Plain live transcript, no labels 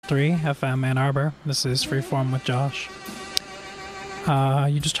106.3 FM Ann Arbor. This is Freeform with Josh.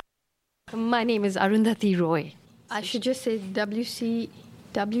 You just... My name is Arundhati Roy. I should just say WCBN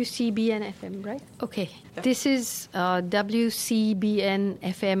FM, right? Okay. This is WCBN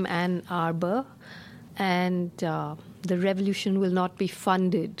FM Ann Arbor, and the revolution will not be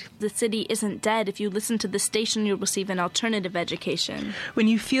funded. The city isn't dead. If you listen to the station, you'll receive an alternative education. When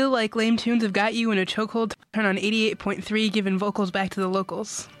you feel like lame tunes have got you in a chokehold, turn on 88.3, giving vocals back to the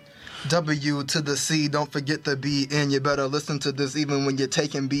locals. W to the C, don't forget the B N. You better listen to this even when you're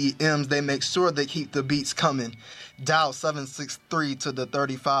taking BMs. They make sure they keep the beats coming. Dial 763 to the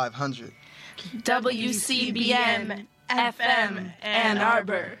 3500. WCBN FM Ann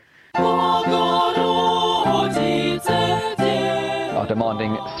Arbor. Are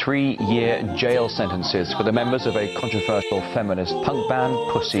demanding 3-year jail sentences for the members of a controversial feminist punk band,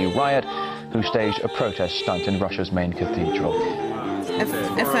 Pussy Riot, who staged a protest stunt in Russia's main cathedral.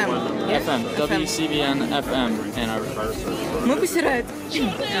 FM, WCBN FM Ann Arbor. Мы Pussy Riot.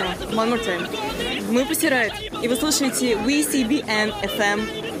 One more time. Мы Pussy Riot. И вы слушаете WCBN FM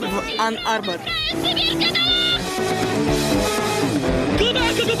в Ann Arbor.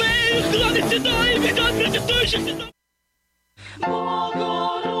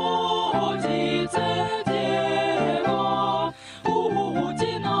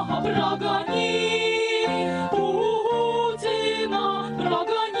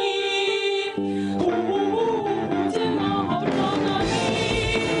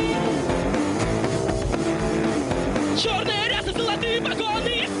 Черные рясы, золотые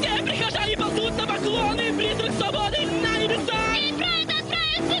погоны, все прихожане ползут на поклоны, призрак свободы на небесах. И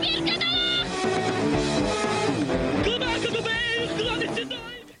откроет Сибирь канал. Глубоко глубее, склоны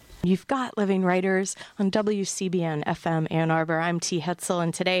седой. You've got Living Writers on WCBN FM Ann Arbor. I'm T. Hetzel,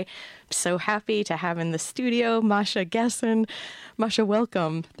 and today I'm so happy to have in the studio Masha Gessen. Masha,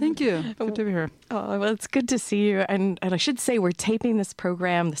 welcome. Thank you. Good to be here. Oh, well, it's good to see you. And I should say we're taping this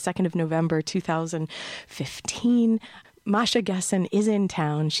program the 2nd of November, 2015. Masha Gessen is in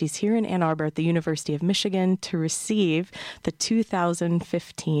town. She's here in Ann Arbor at the University of Michigan to receive the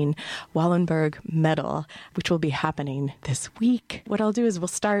 2015 Wallenberg Medal, which will be happening this week. What I'll do is we'll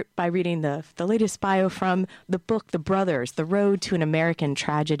start by reading the latest bio from the book, The Brothers, The Road to an American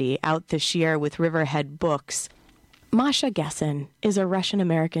Tragedy, out this year with Riverhead Books. Masha Gessen is a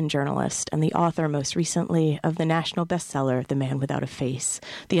Russian-American journalist and the author most recently of the national bestseller, The Man Without a Face,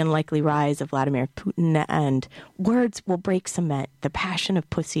 The Unlikely Rise of Vladimir Putin, and Words Will Break Cement, The Passion of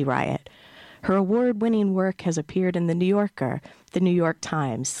Pussy Riot. Her award-winning work has appeared in The New Yorker, The New York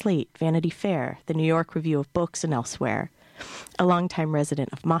Times, Slate, Vanity Fair, The New York Review of Books, and elsewhere. A longtime resident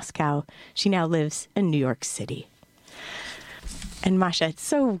of Moscow, she now lives in New York City. And Masha, it's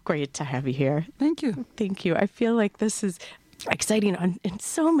so great to have you here. Thank you. Thank you. I feel like this is exciting in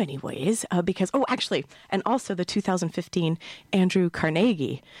so many ways because, and also the 2015 Andrew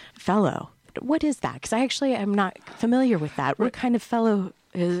Carnegie Fellow. What is that? Because I actually am not familiar with that. What kind of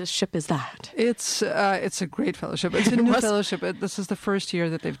fellowship is that? It's a great fellowship. It's a new fellowship. This is the first year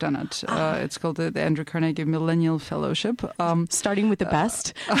that they've done it. It's called the Andrew Carnegie Millennial Fellowship. Starting with the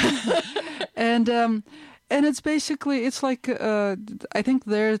best. And it's basically, it's like, I think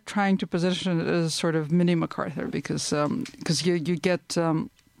they're trying to position it as sort of mini MacArthur because you get,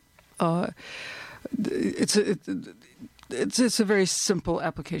 it's a very simple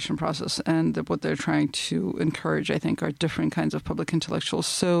application process, and what they're trying to encourage, I think, are different kinds of public intellectuals.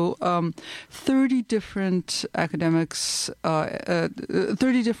 So 30 different academics,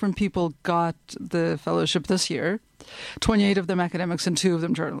 30 different people got the fellowship this year. 28 of them academics and 2 of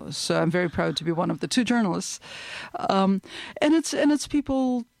them journalists. So I'm very proud to be one of the 2 journalists. And it's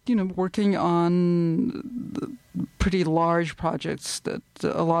people, working on pretty large projects that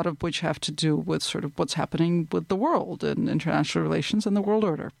a lot of which have to do with sort of what's happening with the world and international relations and the world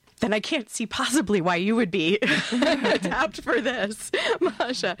order. Then I can't see possibly why you would be apt for this,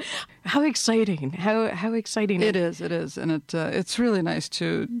 Masha. How exciting! How exciting! It is, and it's really nice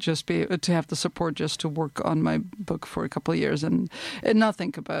to just be to have the support just to work on my book for a couple of years and not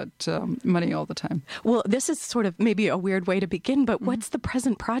think about money all the time. Well, this is sort of maybe a weird way to begin, but what's the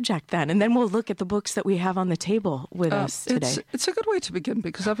present project then? And then we'll look at the books that we have on the table with us today. It's a good way to begin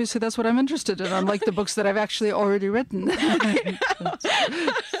because obviously that's what I'm interested in, unlike the books that I've actually already written.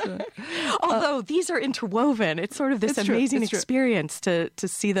 Although these are interwoven, it's sort of this amazing experience to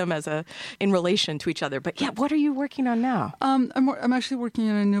see them in relation to each other. But yeah, what are you working on now? I'm actually working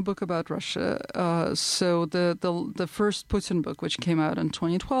on a new book about Russia. So the first Putin book, which came out in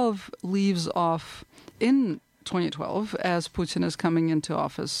 2012, leaves off in 2012 as Putin is coming into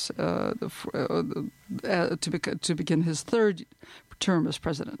office to begin his third term as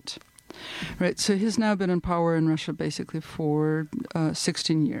president. Right, so he's now been in power in Russia basically for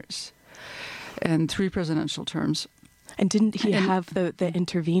 16 years and 3 presidential terms. And didn't he have the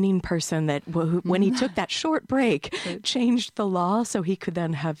intervening person that, when he took that short break, changed the law so he could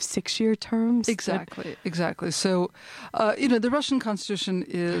then have 6-year terms? Exactly. So, the Russian constitution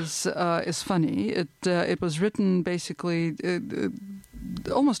is funny. It was written basically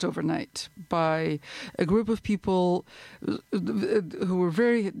almost overnight by a group of people who were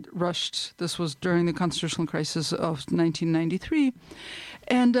very rushed. This was during the constitutional crisis of 1993,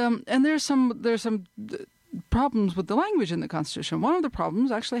 and there's some problems with the language in the Constitution. One of the problems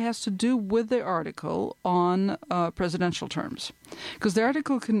actually has to do with the article on presidential terms, because the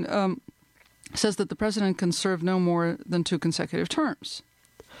article says that the president can serve no more than 2 consecutive terms,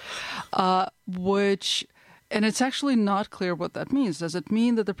 and it's actually not clear what that means. Does it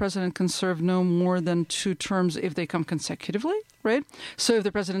mean that the president can serve no more than 2 terms if they come consecutively, right? So if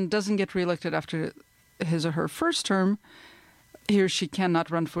the president doesn't get reelected after his or her first term, he or she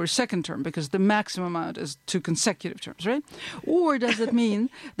cannot run for a second term because the maximum amount is 2 consecutive terms, right? Or does it mean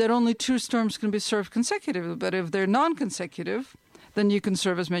that only 2 terms can be served consecutively, but if they're non-consecutive, then you can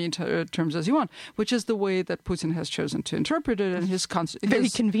serve as many terms as you want, which is the way that Putin has chosen to interpret it, and his very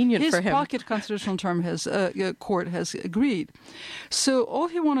convenient for him. His pocket constitutional term court has agreed. So all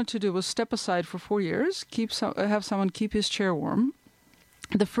he wanted to do was step aside for 4 years, have someone keep his chair warm.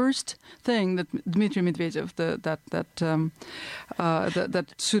 The first thing that Dmitry Medvedev, that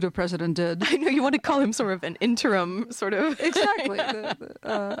pseudo president, did. I know you want to call him sort of an interim sort of. Exactly.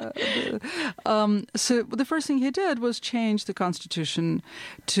 So the first thing he did was change the constitution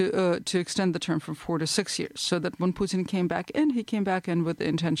to extend the term from 4 to 6 years, so that when Putin came back in, he came back in with the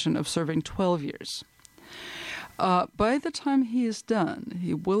intention of serving 12 years. By the time he is done,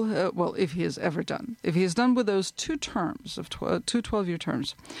 he will if he is ever done, if he is done with those 2 terms of 2 12-year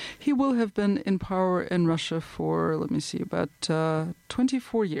terms, he will have been in power in Russia for, about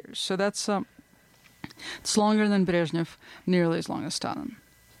 24 years. So that's it's longer than Brezhnev, nearly as long as Stalin.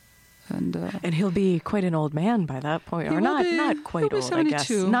 And he'll be quite an old man by that point, or not quite old, I guess.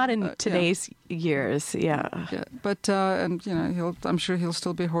 Not in today's years, yeah. But I'm sure he'll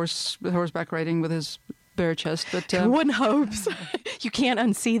still be horseback riding with his bare chest, but one hopes. You can't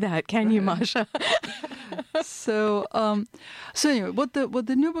unsee that, can you, Masha? So anyway, what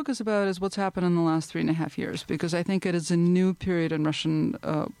the new book is about is what's happened in the last 3.5 years, because I think it is a new period in Russian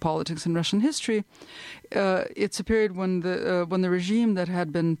politics and Russian history. It's a period when the regime that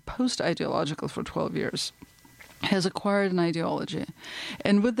had been post-ideological for 12 years has acquired an ideology,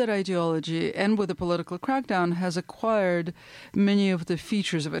 and with that ideology and with the political crackdown has acquired many of the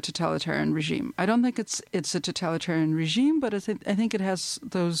features of a totalitarian regime. I don't think it's a totalitarian regime, but I think it has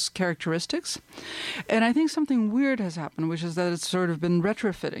those characteristics. And I think something weird has happened, which is that it's sort of been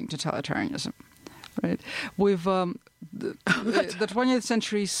retrofitting totalitarianism. Right, we've the 20th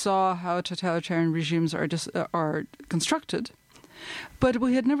century saw how totalitarian regimes are constructed. But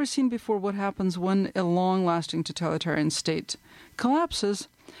we had never seen before what happens when a long-lasting totalitarian state collapses,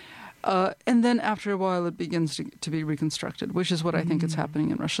 and then after a while it begins to be reconstructed, which is what I think is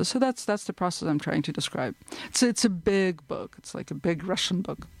happening in Russia. So that's the process I'm trying to describe. It's a big book. It's like a big Russian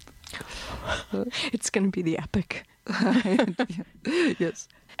book. It's going to be the epic. Yes.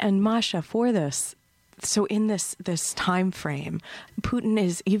 And Masha, for this, so in this time frame,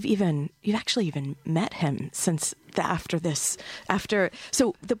 Putin you've actually even met him since so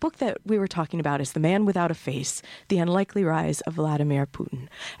the book that we were talking about is The Man Without a Face, The Unlikely Rise of Vladimir Putin.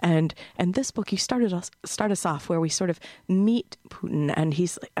 And this book, you start us off where we sort of meet Putin, and he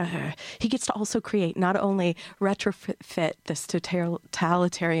gets to also create, not only retrofit this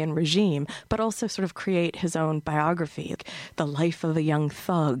totalitarian regime, but also sort of create his own biography, like the life of a young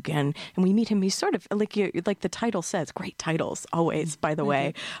thug. And we meet him, he's sort of, like the title says, great titles always, by the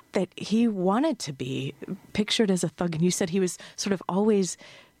way, that he wanted to be pictured as a thug, and you said he was sort of always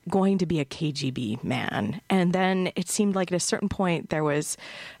going to be a KGB man. And then it seemed like at a certain point there was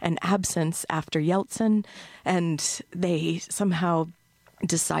an absence after Yeltsin, and they somehow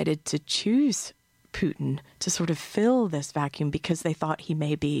decided to choose Putin to sort of fill this vacuum because they thought he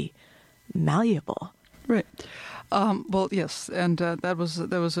may be malleable. Right. Well, yes, and that was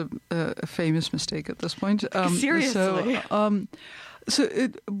a famous mistake at this point. Seriously.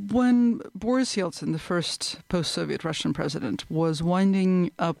 When Boris Yeltsin, the first post-Soviet Russian president, was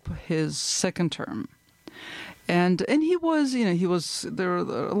winding up his second term, And he was, there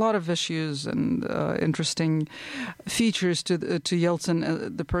were a lot of issues and interesting features to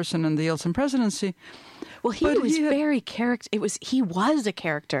Yeltsin, the person and the Yeltsin presidency. Well, he was a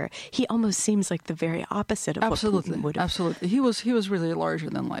character. He almost seems like the very opposite of what Putin would have. Absolutely. He was really a larger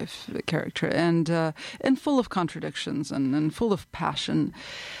than life character and full of contradictions and full of passion.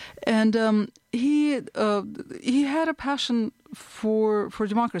 And he had a passion for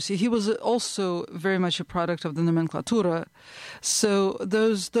democracy. He was also very much a product of the nomenklatura. So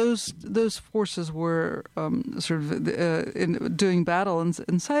those forces were sort of doing battle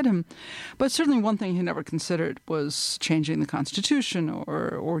inside him. But certainly one thing he never considered was changing the constitution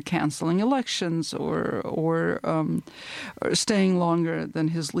or canceling elections or staying longer than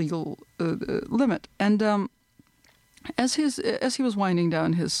his legal limit. And as he was winding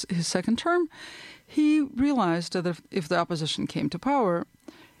down his second term, he realized that if the opposition came to power,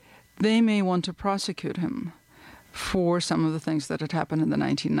 they may want to prosecute him for some of the things that had happened in the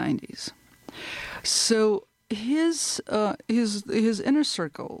 1990s. So his inner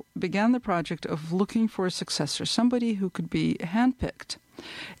circle began the project of looking for a successor, somebody who could be handpicked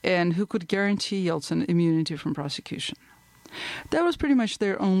and who could guarantee Yeltsin immunity from prosecution. That was pretty much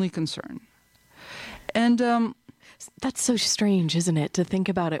their only concern. And that's so strange, isn't it? To think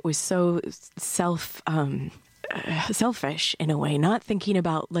about it was so selfish in a way, not thinking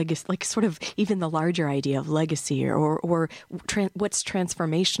about legacy, like sort of even the larger idea of legacy or what's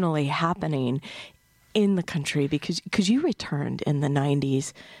transformationally happening in the country. Because you returned in the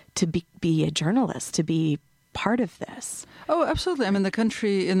 90s to be a journalist, to be part of this. Oh, absolutely. I mean, the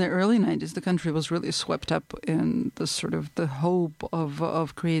country in the early 90s, the country was really swept up in the sort of the hope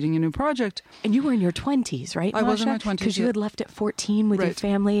of creating a new project. And you were in your 20s, right, I was in my 20s. Because you had left at 14 with your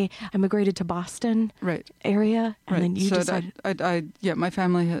family, emigrated to Boston area, and then you decided... my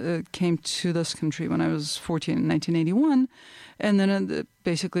family came to this country when I was 14 in 1981. And then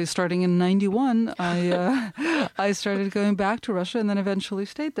basically starting in 91, I started going back to Russia and then eventually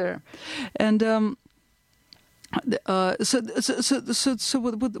stayed there. And... I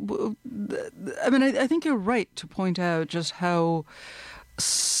think you're right to point out just how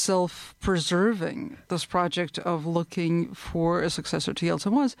self-preserving this project of looking for a successor to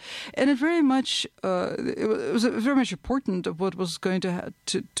Yeltsin was, and it very much it was very much important of what was going to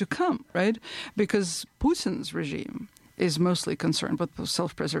come, right? Because Putin's regime is mostly concerned with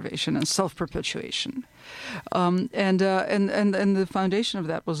self-preservation and self-perpetuation, and the foundation of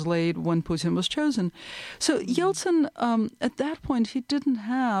that was laid when Putin was chosen. So Yeltsin, at that point, he didn't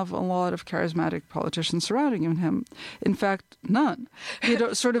have a lot of charismatic politicians surrounding him. In fact, none. He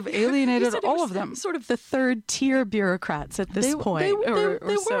sort of alienated all of them. Sort of the third-tier bureaucrats at this point.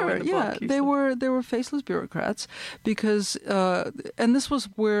 They were faceless bureaucrats because, and this was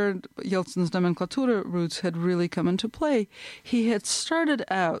where Yeltsin's nomenklatura roots had really come into play. He had started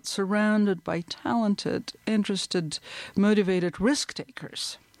out surrounded by talented, interested, motivated risk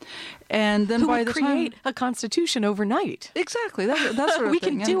takers. And then by the time create a constitution overnight, exactly that sort of we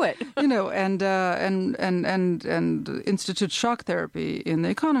thing. Can do it, and institute shock therapy in the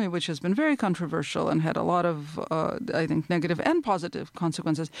economy, which has been very controversial and had a lot of, I think, negative and positive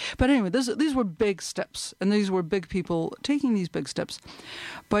consequences. But anyway, these were big steps, and these were big people taking these big steps.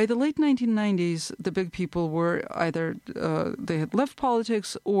 By the late 1990s, the big people were either they had left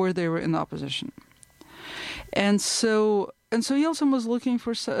politics or they were in the opposition, and so Yeltsin was looking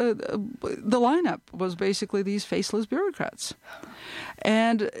for the lineup was basically these faceless bureaucrats,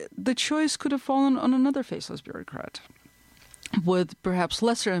 and the choice could have fallen on another faceless bureaucrat with perhaps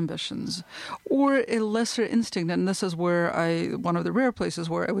lesser ambitions or a lesser instinct. And this is where one of the rare places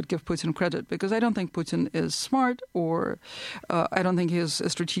where I would give Putin credit, because I don't think Putin is smart or I don't think he's a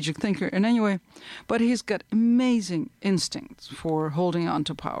strategic thinker in any way, but he's got amazing instincts for holding on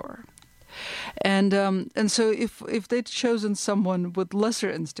to power. And so if they'd chosen someone with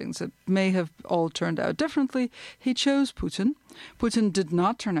lesser instincts, it may have all turned out differently. He chose Putin. Putin did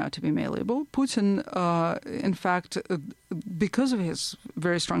not turn out to be malleable. Putin, in fact, because of his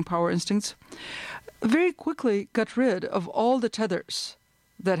very strong power instincts, very quickly got rid of all the tethers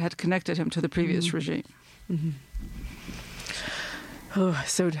that had connected him to the previous regime. Mm-hmm. Oh,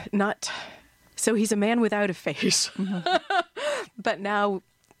 so he's a man without a face. Mm-hmm. But now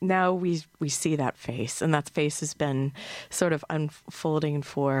we see that face, and that face has been sort of unfolding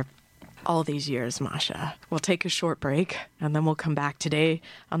for all these years, Masha. We'll take a short break, and then we'll come back. Today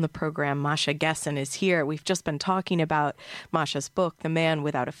on the program, Masha Gessen is here. We've just been talking about Masha's book, The Man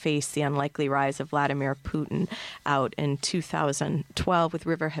Without a Face, The Unlikely Rise of Vladimir Putin, out in 2012 with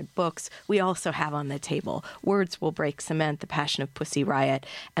Riverhead Books. We also have on the table Words Will Break Cement, The Passion of Pussy Riot,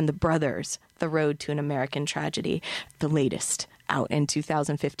 and The Brothers, The Road to an American Tragedy, the latest, out in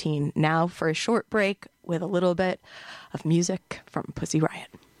 2015. Now for a short break with a little bit of music from Pussy Riot.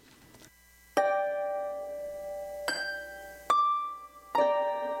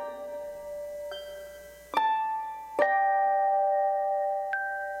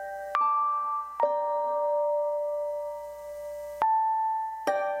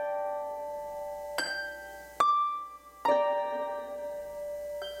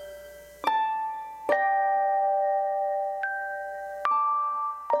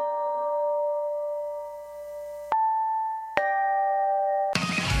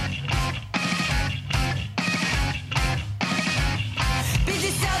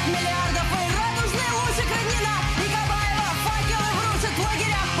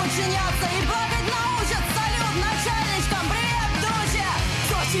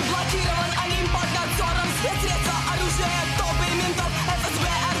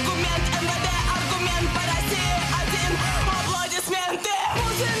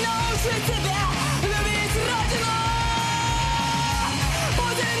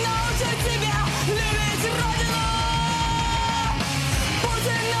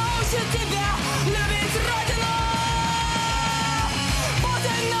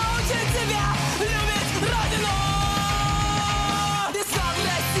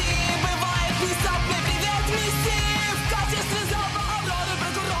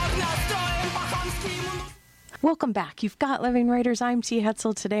 Welcome back. You've got Living Writers. I'm T.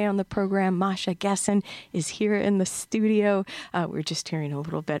 Hetzel. Today on the program, Masha Gessen is here in the studio. We're just hearing a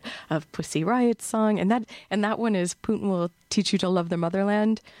little bit of Pussy Riot's song, and that one is Putin Will Teach You to Love the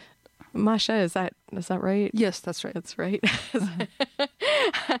Motherland. Masha, is that right? Yes, that's right. That's right.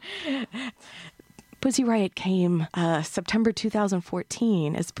 Pussy Riot came September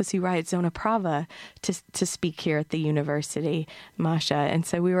 2014 as Pussy Riot Zona Prava to speak here at the university, Masha. And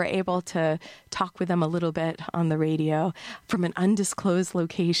so we were able to talk with them a little bit on the radio from an undisclosed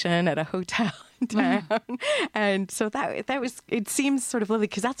location at a hotel in town. And so that was, it seems sort of lovely,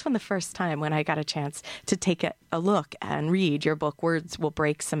 because that's the first time when I got a chance to take a look and read your book, Words Will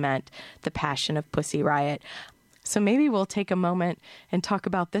Break Cement, The Passion of Pussy Riot. So maybe we'll take a moment and talk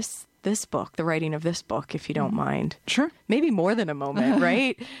about this book, the writing of this book, if you don't mind. Sure. Maybe more than a moment,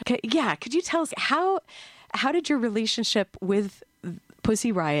 right? Could you tell us how did your relationship with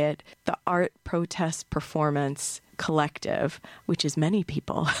Pussy Riot, the art protest performance collective, which is many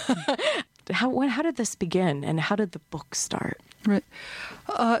people, how did this begin, and how did the book start? Right.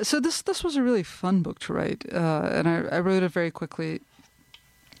 So this was a really fun book to write, and I wrote it very quickly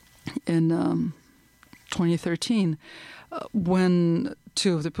in 2013. When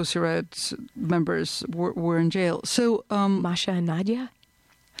two of the Pussy Riot members were in jail. So Masha and Nadia?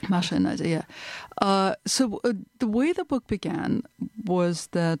 Masha and Nadia, yeah. So the way the book began was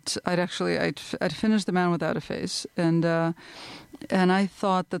that I'd finished The Man Without a Face, and I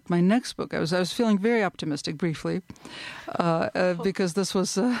thought that my next book, I was feeling very optimistic briefly, because this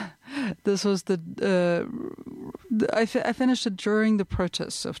was I finished it during the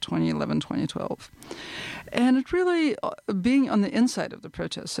protests of 2011-2012. And it really, being on the inside of the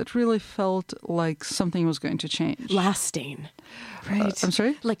protests, it really felt like something was going to change. Lasting. Right. I'm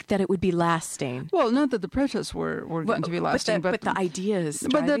sorry? Like that it would be lasting. Well, not that the protests were going to be lasting, but the ideas.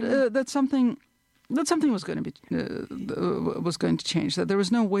 But that something was going to change. That there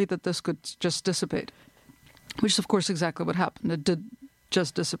was no way that this could just dissipate, which is of course exactly what happened. It did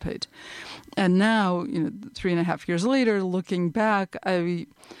just dissipate. And now, 3.5 years later, looking back, I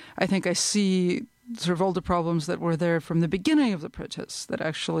think I see sort of all the problems that were there from the beginning of the protests that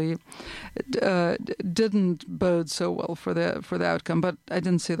actually didn't bode so well for the outcome. But I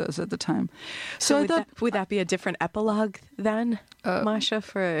didn't see those at the time. So I thought, would that be a different epilogue then, Masha?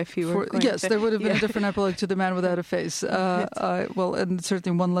 Yes, there would have been a different epilogue to The Man Without a Face. Well, and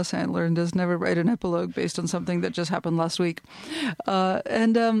certainly one lesson I learned is never write an epilogue based on something that just happened last week.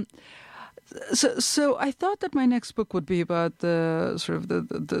 So I thought that my next book would be about the sort of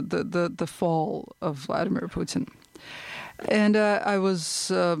the fall of Vladimir Putin, and I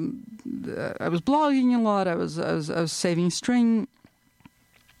was blogging a lot. I was saving string,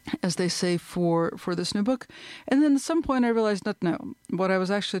 as they say, for this new book, and then at some point I realized that no, what I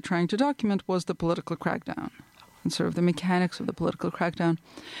was actually trying to document was the political crackdown and sort of the mechanics of the political crackdown,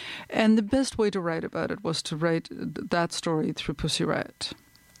 and the best way to write about it was to write that story through Pussy Riot.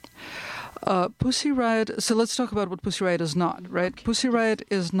 Pussy Riot. So let's talk about what Pussy Riot is not, right? Okay. Pussy Riot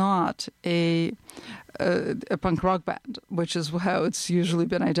is not a punk rock band, which is how it's usually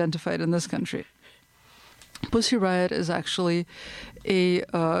been identified in this country. Pussy Riot is actually a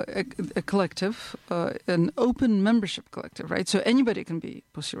collective, an open membership collective, right? So anybody can be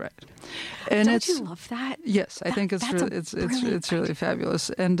Pussy Riot. And don't you love that? Yes, I think it's really fabulous,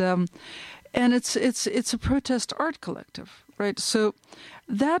 and it's a protest art collective, right? So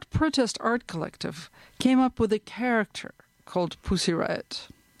that protest art collective came up with a character called Pussy Riot,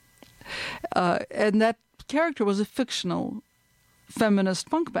 and that character was a fictional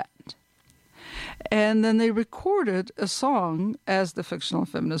feminist punk band. And then they recorded a song as the fictional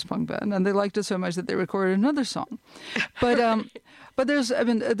feminist punk band, and they liked it so much that they recorded another song. But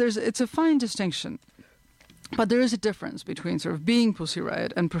it's a fine distinction. But there is a difference between sort of being Pussy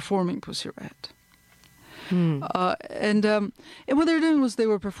Riot and performing Pussy Riot. And what they were doing was they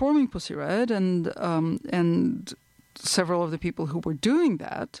were performing Pussy Riot, and several of the people who were doing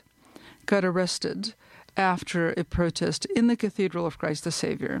that got arrested after a protest in the Cathedral of Christ the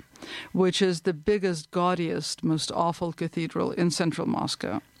Savior, which is the biggest, gaudiest, most awful cathedral in central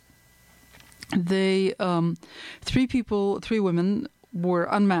Moscow. They, three women were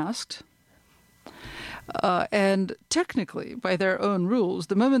unmasked, and technically, by their own rules,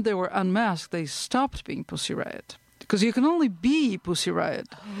 the moment they were unmasked, they stopped being Pussy Riot. Because you can only be Pussy Riot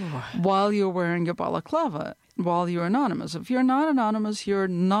while you're wearing a balaclava, while you're anonymous. If you're not anonymous, you're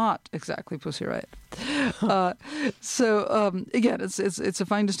not exactly Pussy Riot. Again, it's a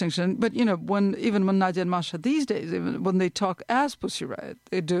fine distinction. But even when Nadia and Masha these days, even when they talk as Pussy Riot,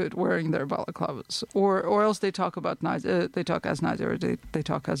 they do it wearing their balaclavas, or else they talk about Nadia, they talk as Nadia, or they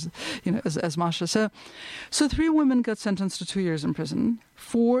talk as as Masha. So 3 women got sentenced to 2 years in prison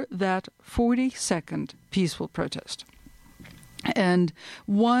for that 40-second peaceful protest. And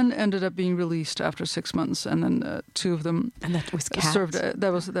one ended up being released after 6 months, and then 2 of them that was Kat. served.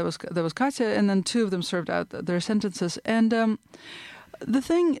 That was Katya, and then 2 of them served out their sentences. And the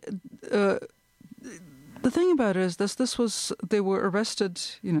thing about it is they were arrested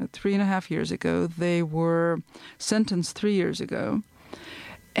 3.5 years ago. They were sentenced 3 years ago.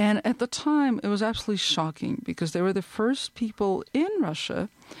 And at the time, it was absolutely shocking because they were the first people in Russia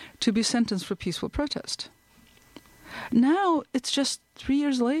to be sentenced for peaceful protest. Now it's just 3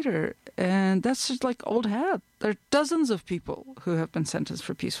 years later, and that's just like old hat. There are dozens of people who have been sentenced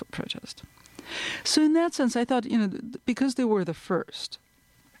for peaceful protest. So in that sense, I thought, because they were the first,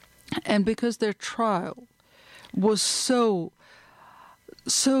 and because their trial was so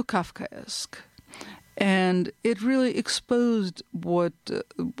Kafkaesque, and it really exposed the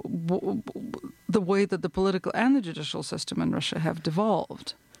way that the political and the judicial system in Russia have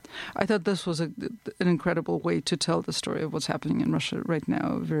devolved. I thought this was an incredible way to tell the story of what's happening in Russia right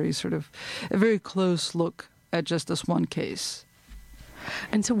now. A very close look at just this one case.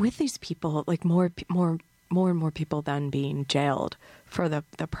 And so, with these people, like more and more people then being jailed for the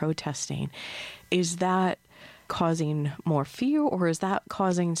protesting, is that causing more fear, or is that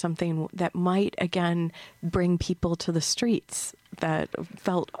causing something that might again bring people to the streets that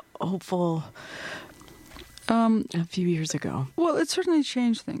felt hopeful a few years ago? Well, it certainly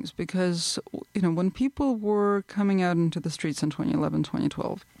changed things because, when people were coming out into the streets in 2011,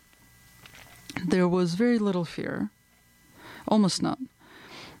 2012, there was very little fear, almost none,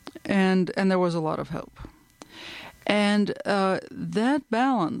 and there was a lot of hope. And that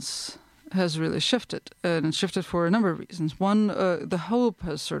balance has really shifted, and it shifted for a number of reasons. One, the hope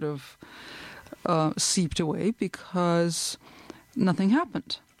has sort of seeped away because nothing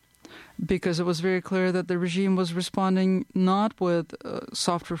happened. Because it was very clear that the regime was responding not with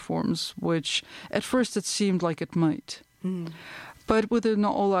soft reforms, which at first it seemed like it might, but with an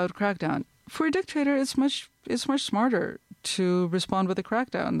all-out crackdown. For a dictator, it's much smarter to respond with a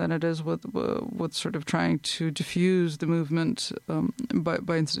crackdown than it is with sort of trying to diffuse the movement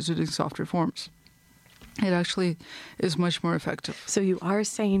by instituting soft reforms. It actually is much more effective. So you are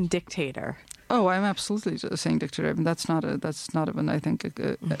saying dictator. Oh, I'm absolutely saying dictator. I mean, that's not even, I think,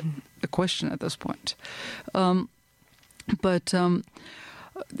 a question at this point. So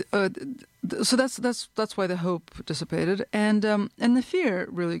that's why the hope dissipated, and the fear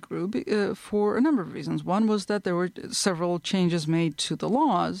really grew for a number of reasons. One was that there were several changes made to the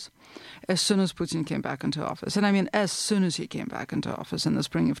laws as soon as Putin came back into office, and I mean as soon as he came back into office in the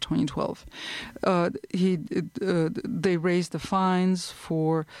spring of 2012, they raised the fines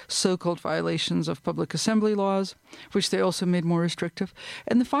for so-called violations of public assembly laws, which they also made more restrictive,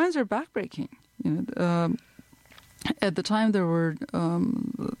 and the fines are backbreaking. At the time, there were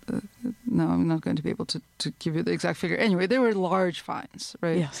no, I'm not going to be able to give you the exact figure. Anyway, there were large fines,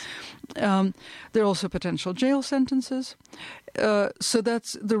 right? Yes. There are also potential jail sentences. So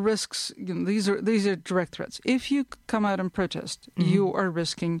that's the risks. These are direct threats. If you come out and protest, you are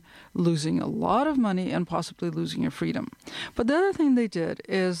risking losing a lot of money and possibly losing your freedom. But the other thing they did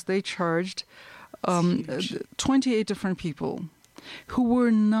is they charged 28 different people who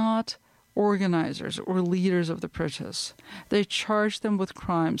were not organizers or leaders of the protests. They charged them with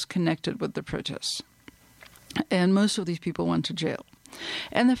crimes connected with the protests. And most of these people went to jail.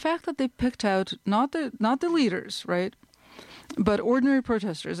 And the fact that they picked out not the leaders, right, but ordinary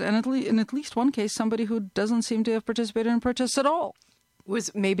protesters, and in at least one case, somebody who doesn't seem to have participated in protests at all.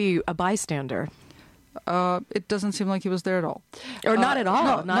 Was maybe a bystander. It doesn't seem like he was there at all. Or not at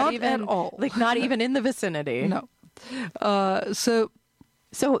all. No, not even at all. Like not even in the vicinity. No.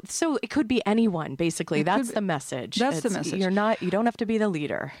 So it could be anyone, basically. That's the message. That's the message. You don't have to be the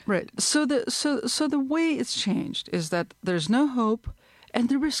leader. Right. So the way it's changed is that there's no hope and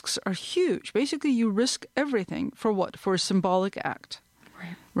the risks are huge. Basically, you risk everything for what? For a symbolic act.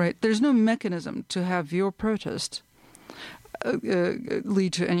 Right. There's no mechanism to have your protest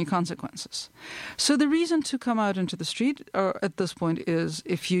lead to any consequences. So the reason to come out into the street at this point is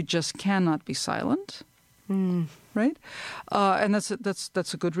if you just cannot be silent. Right, and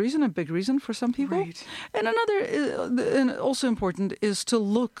that's a good reason, a big reason for some people. Right. And another, and also important, is to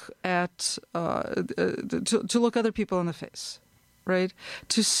look at to look other people in the face, right?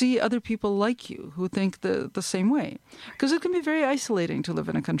 To see other people like you who think the same way, because it can be very isolating to live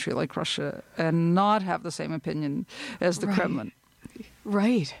in a country like Russia and not have the same opinion as the Kremlin.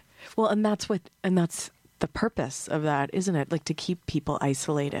 Right. Well, and that's the purpose of that, isn't it? Like to keep people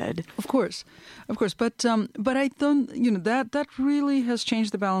isolated. Of course. But I don't. That really has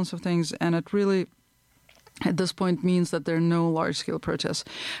changed the balance of things, and it really, at this point, means that there are no large-scale protests.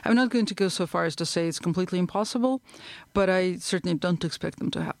 I'm not going to go so far as to say it's completely impossible, but I certainly don't expect them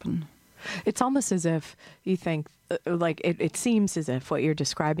to happen. It's almost as if you think, like it seems as if what you're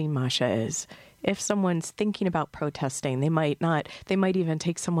describing, Masha, is if someone's thinking about protesting, they might even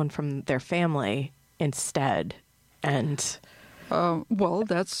take someone from their family instead. And well,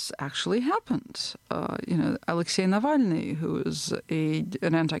 that's actually happened. Alexei Navalny, who is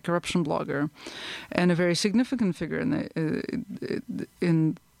an anti-corruption blogger and a very significant figure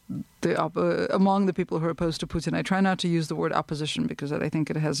among the people who are opposed to Putin. I try not to use the word opposition because I think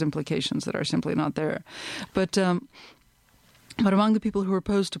it has implications that are simply not there. But among the people who are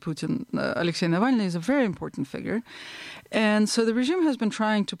opposed to Putin, Alexei Navalny is a very important figure. And so the regime has been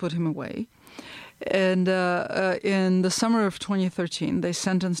trying to put him away. And in the summer of 2013, they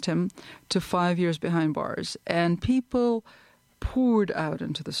sentenced him to 5 years behind bars. And people poured out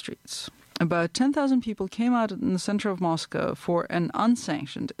into the streets. About 10,000 people came out in the center of Moscow for an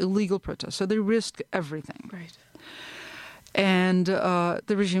unsanctioned, illegal protest. So they risked everything. Right. And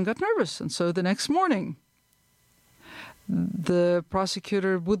the regime got nervous. And so the next morning, the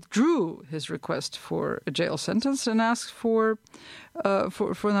prosecutor withdrew his request for a jail sentence and asked for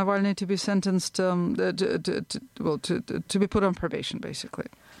Navalny to be sentenced to be put on probation, basically.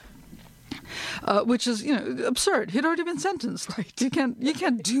 Which is absurd. He'd already been sentenced. Right. You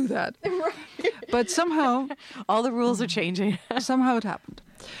can't do that. Right. But somehow all the rules are changing. Somehow it happened.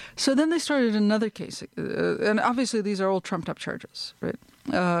 So then they started another case, and obviously these are all trumped up charges, right?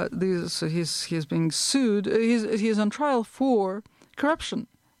 So he's being sued. He is on trial for corruption.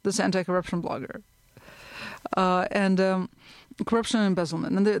 This anti-corruption blogger, and corruption and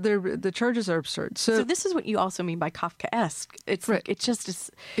embezzlement, and the charges are absurd. So this is what you also mean by Kafkaesque. It's right. It just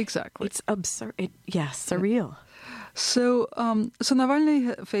is exactly. It's absurd. Surreal. So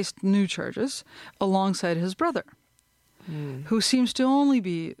Navalny faced new charges alongside his brother, who seems to only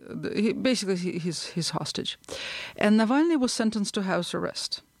be he's hostage, and Navalny was sentenced to house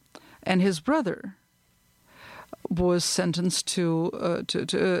arrest, and his brother was sentenced to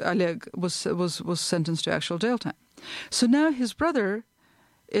Oleg was sentenced to actual jail time. So now his brother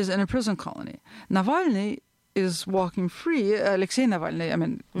is in a prison colony. Navalny is walking free. Alexei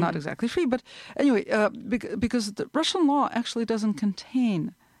Navalny, not exactly free, but anyway, because the Russian law actually doesn't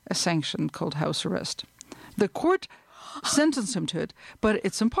contain a sanction called house arrest. The court sentenced him to it, but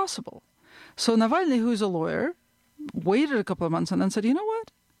it's impossible. So Navalny, who's a lawyer, waited a couple of months and then said, you know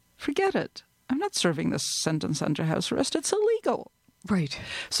what? Forget it. I'm not serving this sentence under house arrest. It's illegal. Right.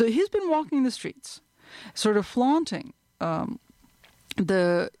 So he's been walking the streets, sort of flaunting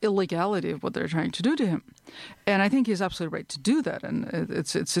the illegality of what they're trying to do to him. And I think he's absolutely right to do that. And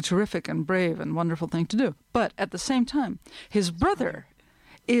it's a terrific and brave and wonderful thing to do. But at the same time, his brother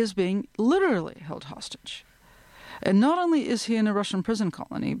is being literally held hostage. And not only is he in a Russian prison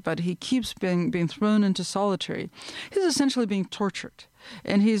colony, but he keeps being thrown into solitary. He's essentially being tortured.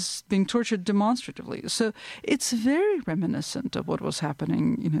 And he's being tortured demonstratively. So it's very reminiscent of what was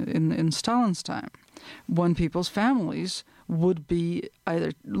happening, in Stalin's time, when people's families would be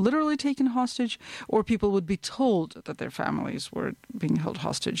either literally taken hostage, or people would be told that their families were being held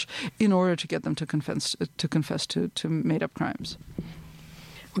hostage in order to get them to confess to made-up crimes.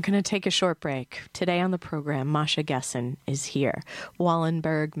 We're going to take a short break. Today on the program, Masha Gessen is here,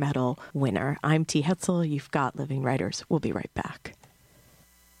 Wallenberg Medal winner. I'm T. Hetzel. You've got Living Writers. We'll be right back.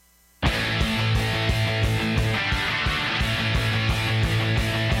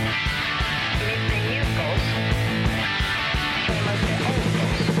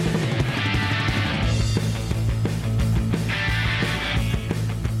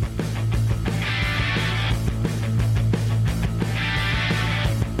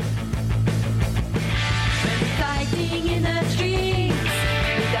 In the streets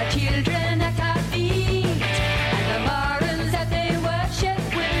with our children at our feet, and the morals that they worship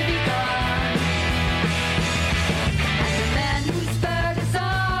will be gone. And the man who spurred us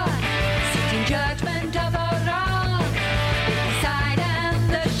on, sitting judgment of our wrong, beside and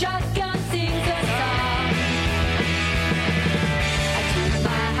the shotgun sings a song. I tip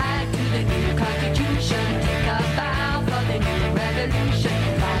my hat to the new constitution, take a bow for the new revolution,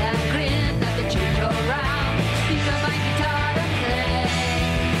 smile and grin at the change around. My guitar and play,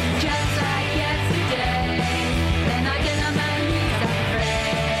 just like yesterday. Then I get on my knees and pray.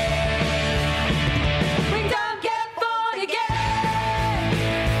 We don't get born again.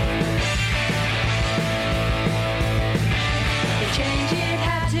 The change it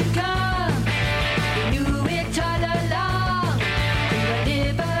had to come. We knew it all along. We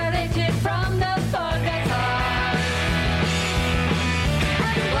were liberated from the forgot heart.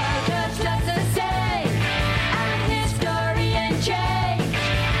 And the world just does the same. Change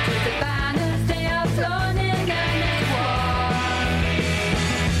to the banners they are flown in earnest war.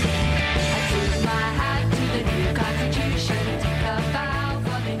 I tip my hat to the new constitution, take a bow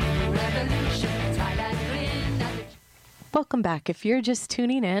for the new revolution, smile and grin at the... Welcome back. If you're just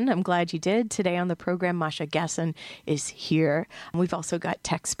tuning in, I'm glad you did. Today on the program, Masha Gessen is here. We've also got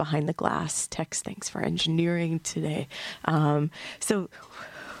Tex behind the glass. Tex, thanks for engineering today.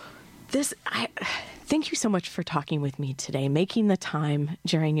 Thank you so much for talking with me today, making the time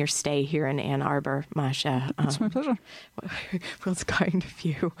during your stay here in Ann Arbor, Masha. It's my pleasure. Well, it's kind of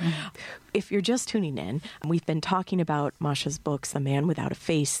you. If you're just tuning in, we've been talking about Masha's books, The Man Without a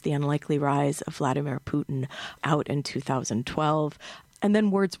Face, The Unlikely Rise of Vladimir Putin, out in 2012. And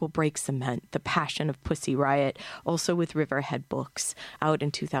then Words Will Break Cement, The Passion of Pussy Riot, also with Riverhead Books, out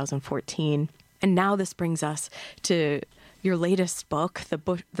in 2014. And now this brings us to your latest book,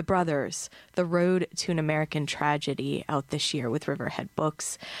 The Brothers, The Road to an American Tragedy, out this year with Riverhead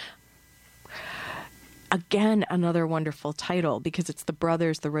Books. Again, another wonderful title, because it's The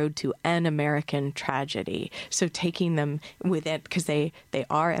Brothers, The Road to an American Tragedy. So taking them with it, because they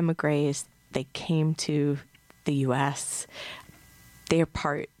are emigres, they came to the U.S., they are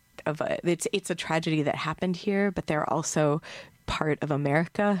part of it's a tragedy that happened here, but they're also part of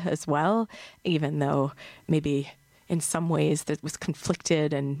America as well, even though maybe in some ways that was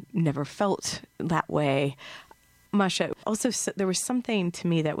conflicted and never felt that way. Masha, also there was something to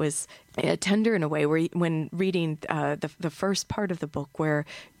me that was tender in a way, where when reading the first part of the book, where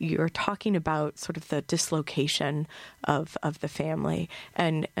you're talking about sort of the dislocation of the family,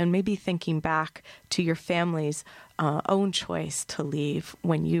 and maybe thinking back to your family's own choice to leave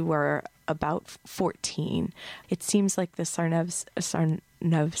when you were about 14. It seems like the Tsarnaevs,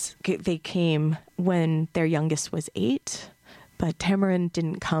 they came when their youngest was 8. But Tamarin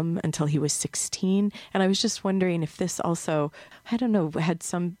didn't come until he was 16. And I was just wondering if this also, I don't know, had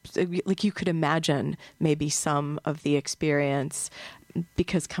some, like you could imagine maybe some of the experience,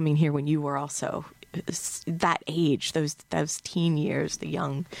 because coming here when you were also that age, those teen years,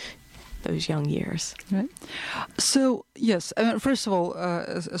 those young years. Right. So, yes, first of all,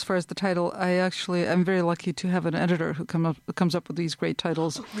 as far as the title, I'm very lucky to have an editor who comes up with these great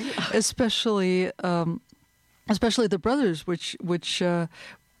titles, oh, really? Especially The Brothers, which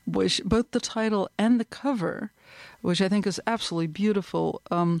both the title and the cover, which I think is absolutely beautiful,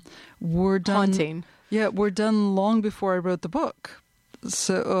 were done. Haunting. Yeah, were done long before I wrote the book.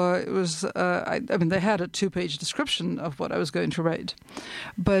 So it was. They had a 2-page description of what I was going to write,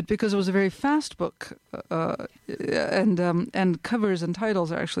 but because it was a very fast book, and covers and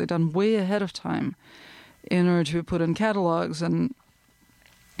titles are actually done way ahead of time, in order to be put in catalogs and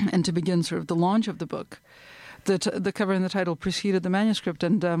to begin sort of the launch of the book. the cover and the title preceded the manuscript,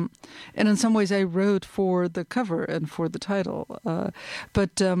 and in some ways I wrote for the cover and for the title.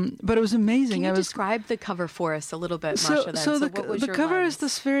 But it was amazing. Can you describe the cover for us a little bit, Masha? Then? So what was the your cover lens?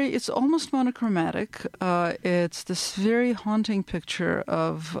 is this it's almost monochromatic. It's this very haunting picture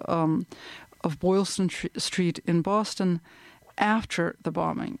of Boylston Street in Boston after the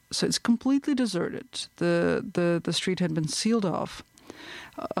bombing. So it's completely deserted. The street had been sealed off.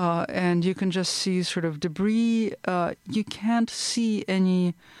 And you can just see sort of debris. You can't see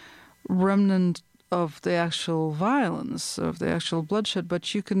any remnant of the actual violence, of the actual bloodshed,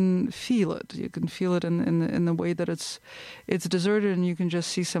 but you can feel it. You can feel it in the way that it's deserted, and you can just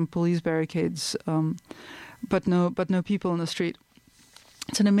see some police barricades, but no people in the street.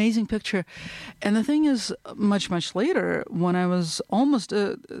 It's an amazing picture. And the thing is, much later, when I was almost,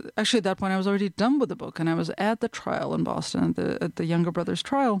 actually at that point I was already done with the book, and I was at the trial in Boston, at the Younger Brothers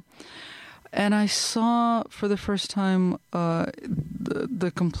trial, and I saw for the first time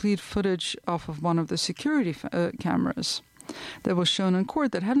the complete footage off of one of the security cameras that was shown in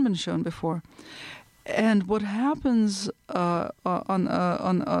court that hadn't been shown before. And what happens on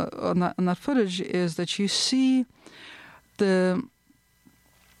that footage is that you see the...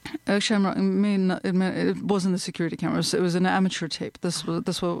 Actually, I'm wrong. It wasn't the security cameras. It was an amateur tape. This what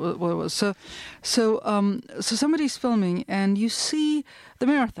it was. So somebody's filming, and you see the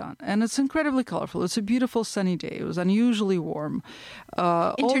marathon, and it's incredibly colorful. It's a beautiful sunny day. It was unusually warm.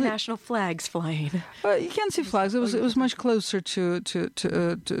 International flags flying. You can't see flags. It was much closer to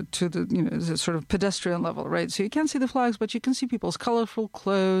the the sort of pedestrian level, right? So you can't see the flags, but you can see people's colorful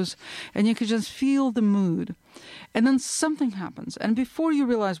clothes, and you can just feel the mood. And then something happens, and before you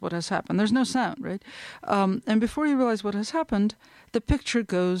realize what has happened, there's no sound, right? And before you realize what has happened, the picture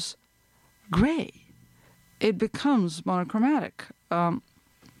goes gray. It becomes monochromatic.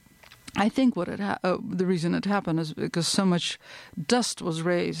 I think the reason it happened is because so much dust was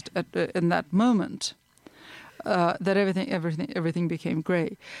raised in that moment that everything became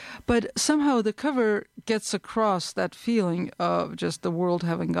gray. But somehow the cover gets across that feeling of just the world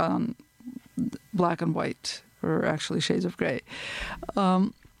having gone black and white, or actually shades of gray.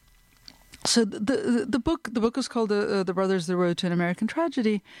 So the book is called The Brothers: The Road to an American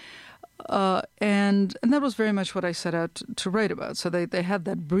Tragedy, and that was very much what I set out to write about. So they had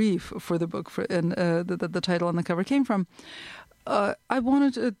that brief for the book, and the title on the cover came from. I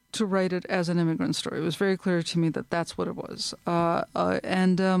wanted to write it as an immigrant story. It was very clear to me that that's what it was. For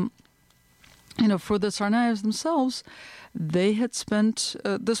the Tsarnaevs themselves, they had spent,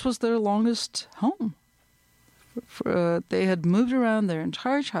 this was their longest home. They had moved around their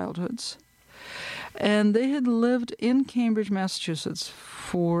entire childhoods, and they had lived in Cambridge, Massachusetts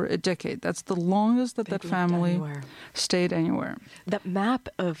for a decade. That's the longest that family stayed anywhere. That map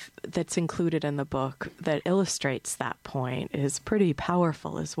that's included in the book that illustrates that point is pretty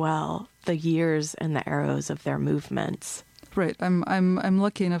powerful as well. The years and the arrows of their movements. Right. I'm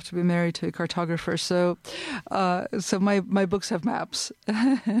lucky enough to be married to a cartographer, so my books have maps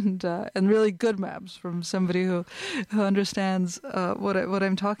and really good maps from somebody who understands what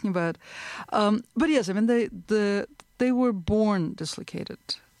I'm talking about. But yes, I mean they were born dislocated.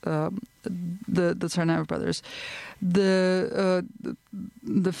 The Tsarnaev brothers. The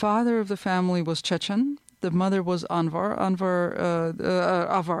father of the family was Chechen. The mother was Avar. Avar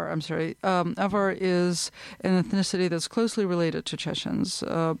is an ethnicity that's closely related to Chechens,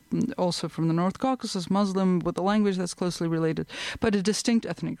 also from the North Caucasus, Muslim, with a language that's closely related, but a distinct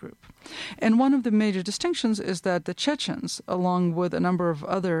ethnic group. And one of the major distinctions is that the Chechens, along with a number of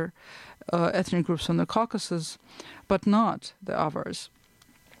other ethnic groups from the Caucasus, but not the Avars,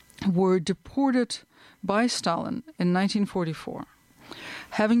 were deported by Stalin in 1944,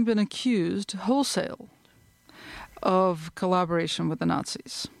 having been accused wholesale of collaboration with the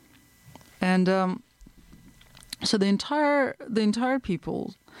Nazis. And so the entire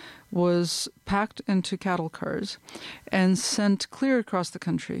people was packed into cattle cars and sent clear across the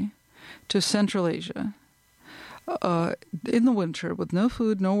country to Central Asia in the winter with no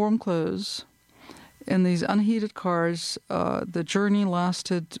food, no warm clothes, in these unheated cars. The journey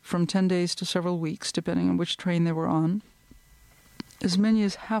lasted from 10 days to several weeks, depending on which train they were on. As many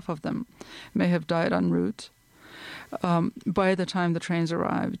as half of them may have died en route. By the time the trains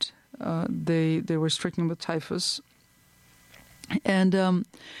arrived, they were stricken with typhus. And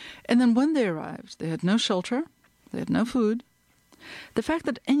then when they arrived, they had no shelter, they had no food. The fact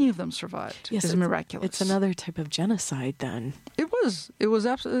that any of them survived is miraculous. It's another type of genocide, then. It was.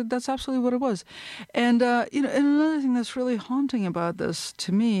 That's absolutely what it was. And and another thing that's really haunting about this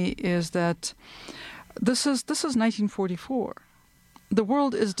to me is that this is 1944. The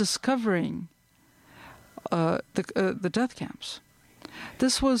world is discovering the death camps.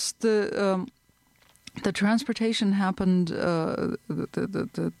 This was the transportation happened. The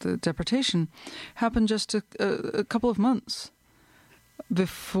deportation happened just a couple of months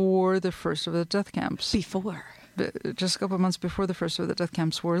before the first of the death camps. Just a couple of months before the first of the death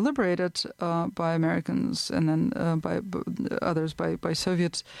camps were liberated by Americans and then by others, by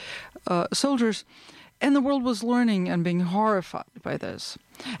Soviet soldiers. And the world was learning and being horrified by this.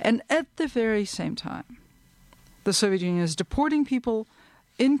 And at the very same time, the Soviet Union is deporting people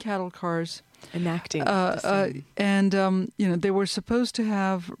in cattle cars. Enacting. They were supposed to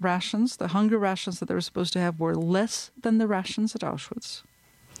have rations. The hunger rations that they were supposed to have were less than the rations at Auschwitz.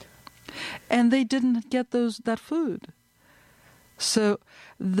 And they didn't get that food. So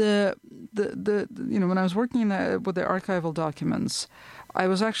when I was working with the archival documents, I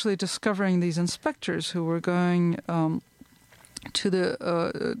was actually discovering these inspectors who were going to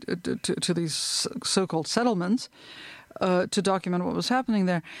these so-called settlements to document what was happening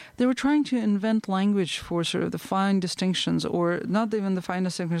there. They were trying to invent language for sort of the fine distinctions, or not even the fine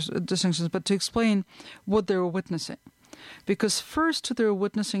distinctions, but to explain what they were witnessing. Because first they were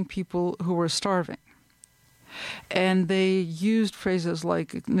witnessing people who were starving. And they used phrases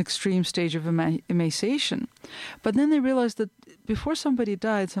like an extreme stage of emaciation. But then they realized that before somebody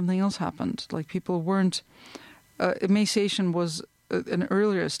died, something else happened. Like people weren't... emaciation was an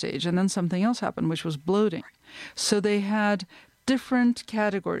earlier stage, and then something else happened, which was bloating. So they had different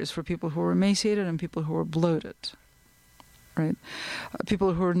categories for people who were emaciated and people who were bloated. Right?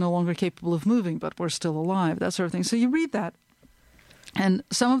 People who are no longer capable of moving but were still alive, that sort of thing. So you read that, and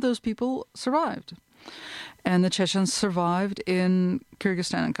some of those people survived. And the Chechens survived in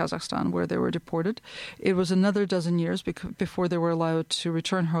Kyrgyzstan and Kazakhstan, where they were deported. It was another dozen years before they were allowed to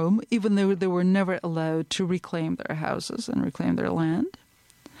return home, even though they were never allowed to reclaim their houses and reclaim their land.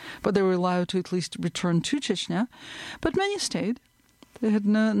 But they were allowed to at least return to Chechnya. But many stayed. They had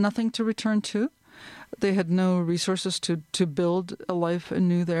nothing to return to. They had no resources to build a life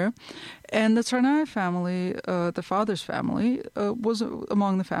anew there. And the Tsarnaev family, the father's family, was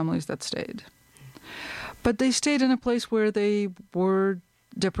among the families that stayed. But they stayed in a place where they were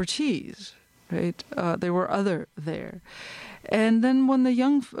deportees, right? They were other there. And then when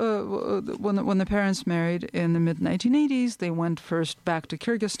when the parents married in the mid-1980s, they went first back to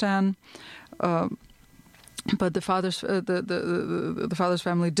Kyrgyzstan. But the father's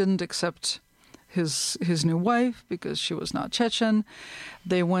family didn't accept his new wife because she was not Chechen.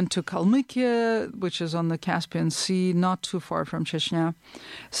 They went to Kalmykia, which is on the Caspian Sea, not too far from Chechnya.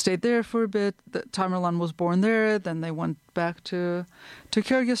 Stayed there for a bit. Tamerlan was born there. Then they went back to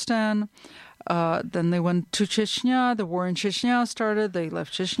Kyrgyzstan. Then they went to Chechnya. The war in Chechnya started. They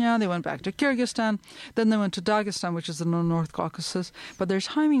left Chechnya. They went back to Kyrgyzstan. Then they went to Dagestan, which is in the North Caucasus. But their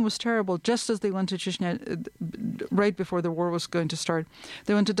timing was terrible. Just as they went to Chechnya, right before the war was going to start,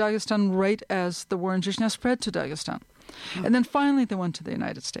 they went to Dagestan right as the war in Chechnya spread to Dagestan. And then finally they went to the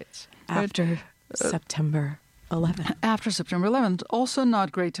United States. After September 11th. After September 11th, also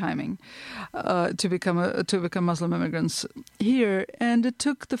not great timing to become Muslim immigrants here, and it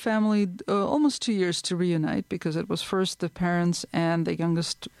took the family almost 2 years to reunite, because it was first the parents and the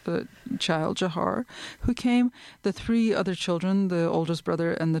youngest child, Jahar, who came. The three other children, the oldest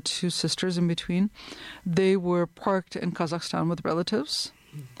brother and the two sisters in between, they were parked in Kazakhstan with relatives.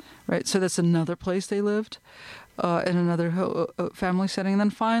 Right, so that's another place they lived. In another family setting. And then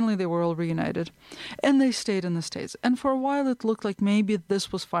finally they were all reunited. And they stayed in the States. And for a while it looked like maybe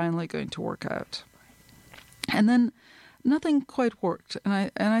this was finally going to work out. And then nothing quite worked.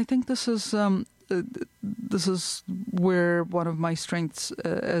 And I think this is where one of my strengths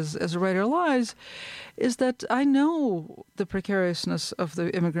as a writer lies, is that I know the precariousness of the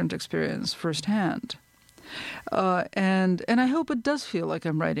immigrant experience firsthand. And I hope it does feel like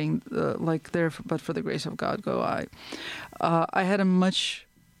I'm writing like There But For the Grace of God Go I. I had a much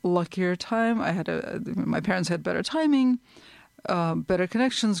luckier time. My parents had better timing, better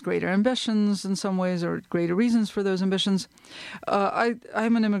connections, greater ambitions in some ways, or greater reasons for those ambitions.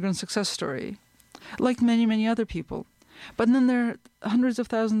 I'm an immigrant success story, like many, many other people. But then there are hundreds of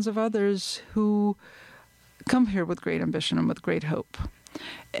thousands of others who come here with great ambition and with great hope.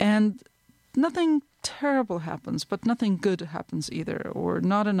 And nothing terrible happens, but nothing good happens either, or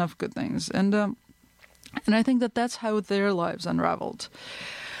not enough good things. And I think that's how their lives unraveled.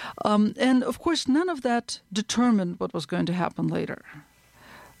 And of course, none of that determined what was going to happen later.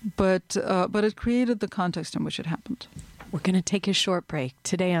 But it created the context in which it happened. We're going to take a short break.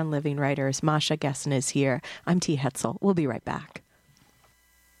 Today on Living Writers, Masha Gessen is here. I'm T. Hetzel. We'll be right back.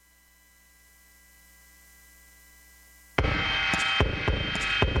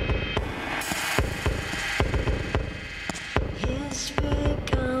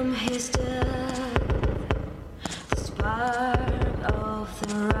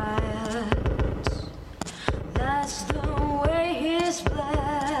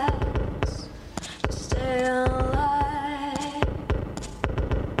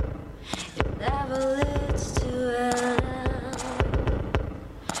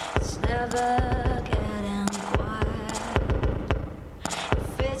 never getting quiet.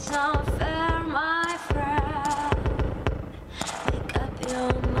 If it's not fair, my friend, make up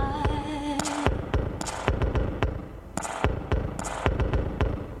your mind.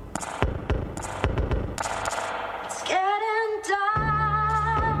 It's getting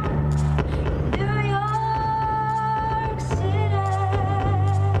dark in New York City.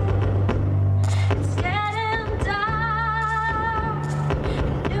 It's getting dark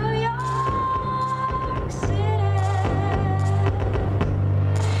in New York City.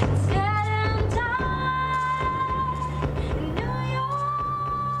 It's getting dark in New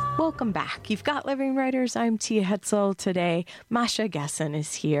York. Welcome back. You've got Living Writers. I'm Tia Hetzel. Today, Masha Gessen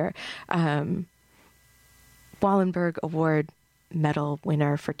is here. Wallenberg Award Medal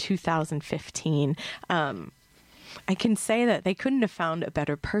winner for 2015. I can say that they couldn't have found a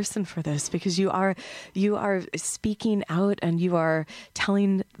better person for this, because you are speaking out and you are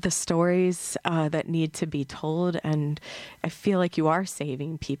telling the stories that need to be told, and I feel like you are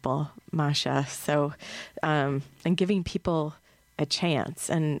saving people, Masha. So, and giving people a chance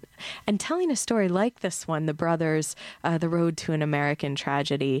and telling a story like this one, The Brothers, The Road to an American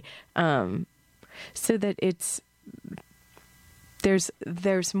Tragedy, so that there's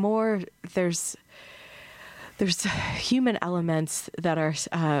human elements that are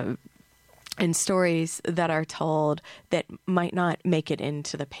and stories that are told that might not make it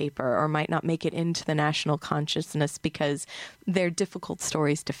into the paper or might not make it into the national consciousness because they're difficult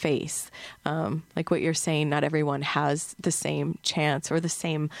stories to face. Like what you're saying, not everyone has the same chance or the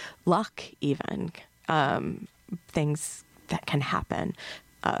same luck even. Things that can happen.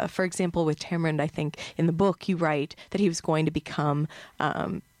 For example, with Tamarind, I think in the book you write that he was going to become,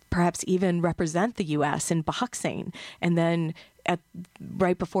 perhaps even represent the U.S. in boxing. And then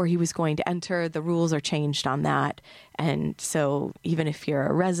right before he was going to enter, the rules are changed on that. And so even if you're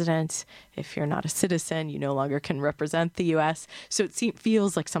a resident, if you're not a citizen, you no longer can represent the U.S. So it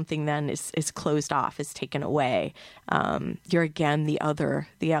feels like something then is closed off, is taken away. You're again the other,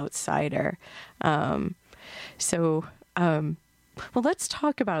 the outsider. Well, let's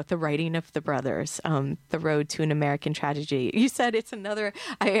talk about the writing of The Brothers, The Road to an American Tragedy. You said it's another.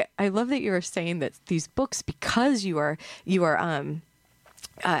 I love that you were saying that these books, because you're right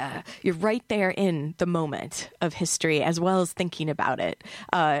there in the moment of history, as well as thinking about it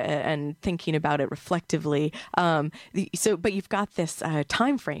and thinking about it reflectively. But you've got this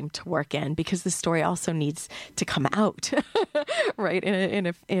time frame to work in, because the story also needs to come out, right, in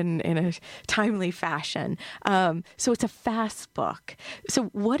a timely fashion. So it's a fast book. So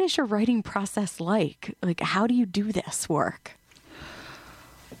what is your writing process like? Like, how do you do this work?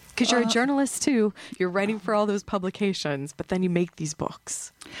 Because you're a journalist too. You're writing for all those publications, but then you make these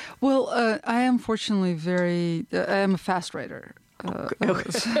books. Well, I am fortunately I am a fast writer.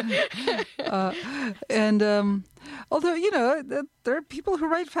 And although, there are people who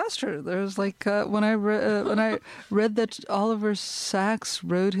write faster. There's like when I read that Oliver Sacks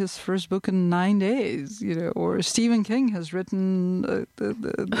wrote his first book in 9 days, or Stephen King has written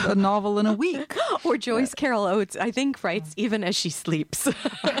a novel in a week, or Joyce Carol Oates, I think, writes even as she sleeps.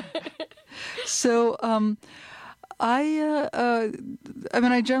 So. I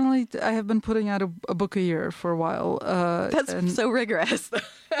have been putting out a book a year for a while. That's so rigorous.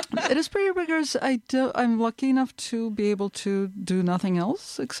 It is pretty rigorous. I'm lucky enough to be able to do nothing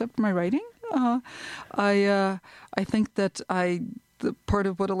else except my writing. I think that the part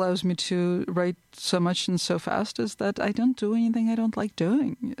of what allows me to write so much and so fast is that I don't do anything I don't like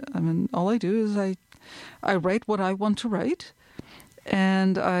doing. I mean, all I do is I write what I want to write,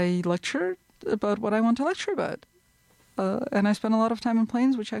 and I lecture about what I want to lecture about. And I spend a lot of time in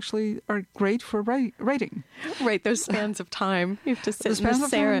planes, which actually are great for writing. Right, those spans of time. You have to sit in the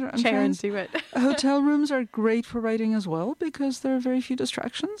chair and do it. Hotel rooms are great for writing as well, because there are very few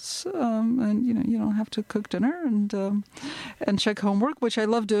distractions. And, you don't have to cook dinner and check homework, which I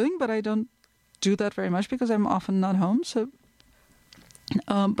love doing, but I don't do that very much because I'm often not home. So.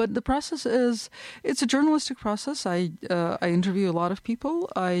 But the process it's a journalistic process. I interview a lot of people.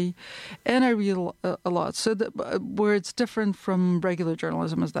 I read a lot. So where it's different from regular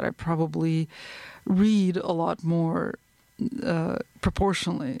journalism is that I probably read a lot more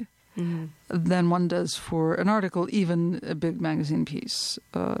proportionally than one does for an article, even a big magazine piece.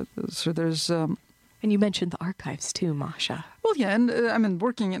 So there's. And you mentioned the archives too, Masha. Well, yeah, and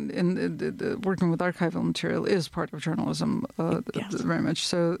working working with archival material is part of journalism, yes. Very much.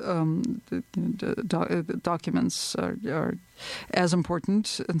 So, documents are as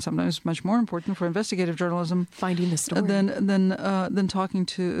important, and sometimes much more important for investigative journalism. Finding the story. Than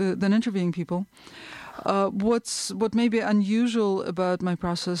interviewing people. What may be unusual about my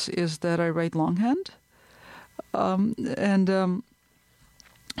process is that I write longhand,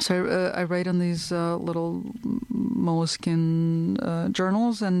 so I write on these little moleskin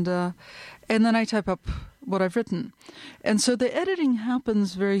journals, and then I type up what I've written, and so the editing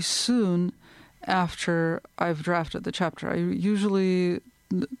happens very soon after I've drafted the chapter. I usually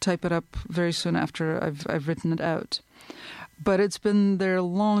type it up very soon after I've written it out. But it's been there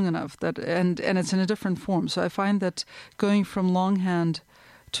long enough that and it's in a different form. So I find that going from longhand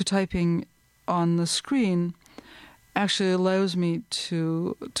to typing on the screen actually allows me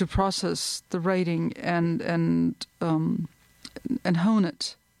to process the writing and hone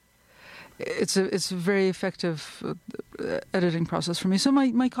it. It's a very effective editing process for me. So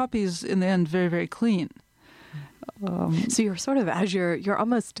my copy is in the end very, very clean. So you're sort of, as you're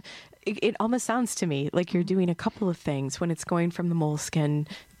almost, it almost sounds to me like you're doing a couple of things when it's going from the moleskin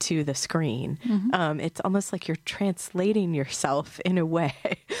to the screen. Mm-hmm. It's almost like you're translating yourself in a way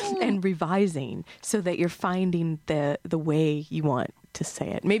and revising so that you're finding the way you want to say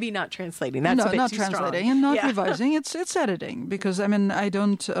it. Maybe not translating. That's a bit not too translating strong. And not revising. It's editing, because I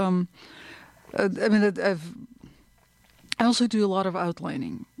don't. I also do a lot of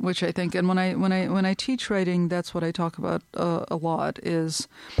outlining, which I think, and when I teach writing, that's what I talk about a lot. Is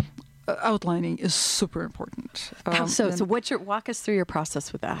outlining is super important. So walk us through your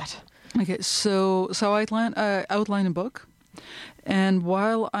process with that. Okay, so I outline a book, and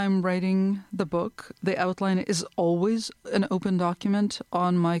while I'm writing the book, the outline is always an open document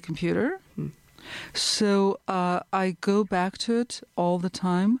on my computer. So I go back to it all the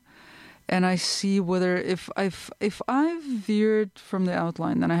time. And I see whether if I've veered from the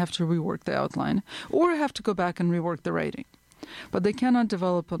outline, then I have to rework the outline, or I have to go back and rework the writing. But they cannot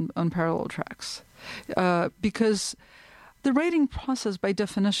develop on parallel tracks, because the writing process, by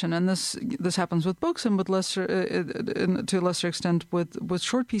definition, and this happens with books and with to a lesser extent with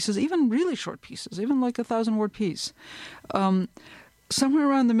short pieces, even really short pieces, even like a 1,000-word piece, somewhere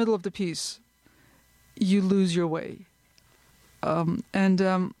around the middle of the piece, you lose your way,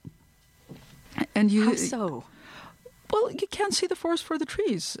 And you, how so? Well, you can't see the forest for the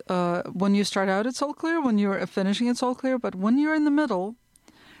trees. When you start out, it's all clear. When you're finishing, it's all clear. But when you're in the middle,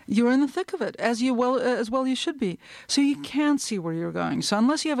 you're in the thick of it, as well you should be. So you can't see where you're going. So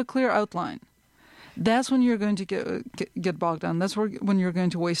unless you have a clear outline, that's when you're going to get bogged down. That's when you're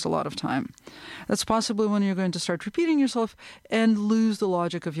going to waste a lot of time. That's possibly when you're going to start repeating yourself and lose the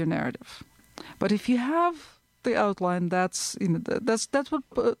logic of your narrative. But if you have the outline, that's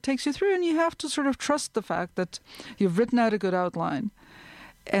what takes you through, and you have to sort of trust the fact that you've written out a good outline,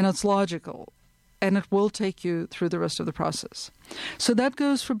 and it's logical, and it will take you through the rest of the process. So that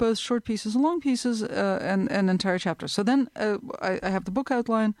goes for both short pieces and long pieces, and entire chapters. So then I have the book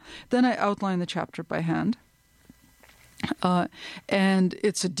outline, then I outline the chapter by hand. And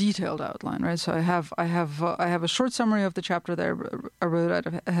it's a detailed outline, right? So I have a short summary of the chapter that I wrote out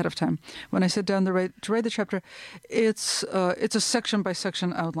ahead of time. When I sit down to write the chapter, it's a section by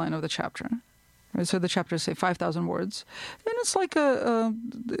section outline of the chapter. Right? So the chapter is, say, 5,000 words, and it's like a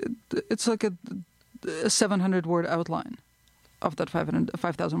 700-word outline of that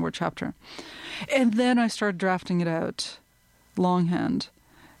 5,000-word chapter, and then I start drafting it out longhand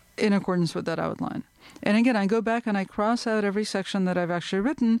in accordance with that outline. And again, I go back and I cross out every section that I've actually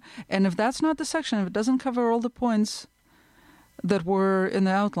written. And if that's not the section, if it doesn't cover all the points that were in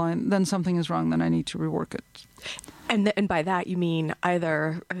the outline, then something is wrong. Then I need to rework it. And by that, you mean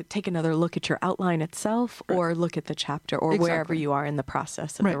either take another look at your outline itself, or look at the chapter, or wherever you are in the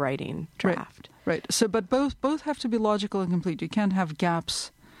process of the writing draft. Right. So, but both have to be logical and complete. You can't have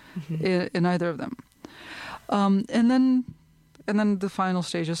gaps in either of them. And then the final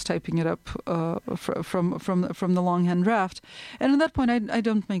stage is typing it up from the longhand draft. And at that point, I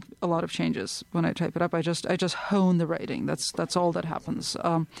don't make a lot of changes when I type it up. I just hone the writing. That's all that happens.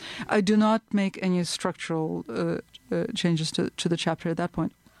 I do not make any structural changes to the chapter at that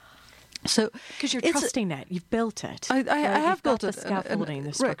point. So because you're trusting it, you've built it. I have built the scaffolding,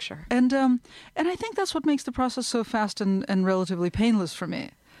 the structure, and I think that's what makes the process so fast and relatively painless for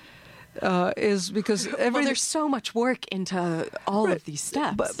me. Is because there's so much work into all of these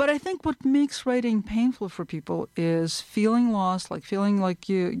steps. But I think what makes writing painful for people is feeling lost, like feeling like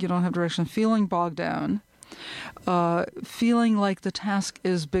you don't have direction, feeling bogged down, feeling like the task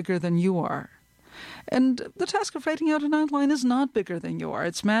is bigger than you are. And the task of writing out an outline is not bigger than you are.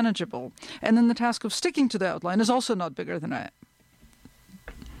 It's manageable. And then the task of sticking to the outline is also not bigger than I am.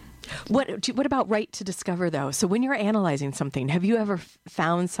 What about right to discover, though? So when you're analyzing something, have you ever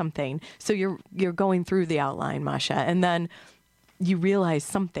found something? So you're going through the outline, Masha, and then you realize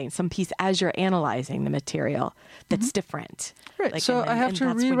something, some piece as you're analyzing the material that's different. Right. So I have to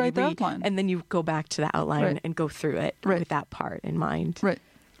that's when you rewrite the outline. And then you go back to the outline Right. and go through it with that part in mind. Right.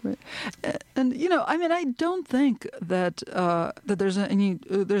 Right. And I don't think that that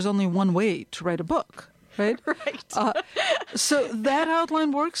there's only one way to write a book. Right? Right. So that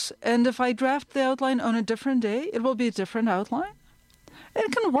outline works, and if I draft the outline on a different day, it will be a different outline. And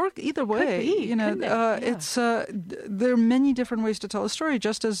it can work either way. Couldn't it? It's there are many different ways to tell a story.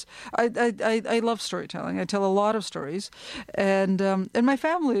 Just as I love storytelling, I tell a lot of stories, and my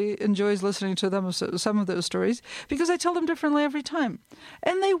family enjoys listening to them some of those stories because I tell them differently every time,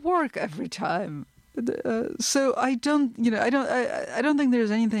 and they work every time. So I don't think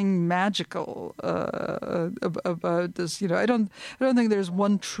there's anything magical about this. I don't think there's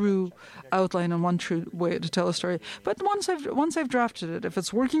one true outline and one true way to tell a story. But once I've drafted it, if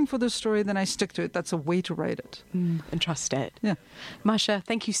it's working for the story, then I stick to it. That's a way to write it. And trust it. Yeah. Masha,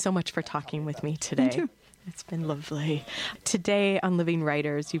 thank you so much for talking with me today. Thank you. It's been lovely. Today on Living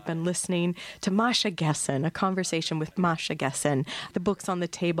Writers, you've been listening to Masha Gessen, a conversation with Masha Gessen. The book's on the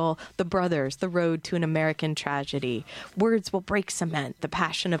table, The Brothers, The Road to an American Tragedy, Words Will Break Cement, The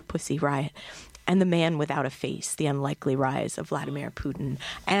Passion of Pussy Riot, and The Man Without a Face, The Unlikely Rise of Vladimir Putin.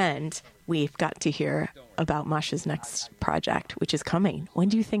 And we've got to hear about Masha's next project, which is coming. When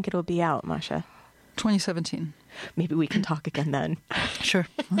do you think it'll be out, Masha? 2017. Maybe we can talk again then. Sure.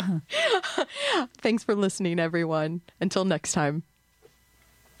 Thanks for listening, everyone. Until next time.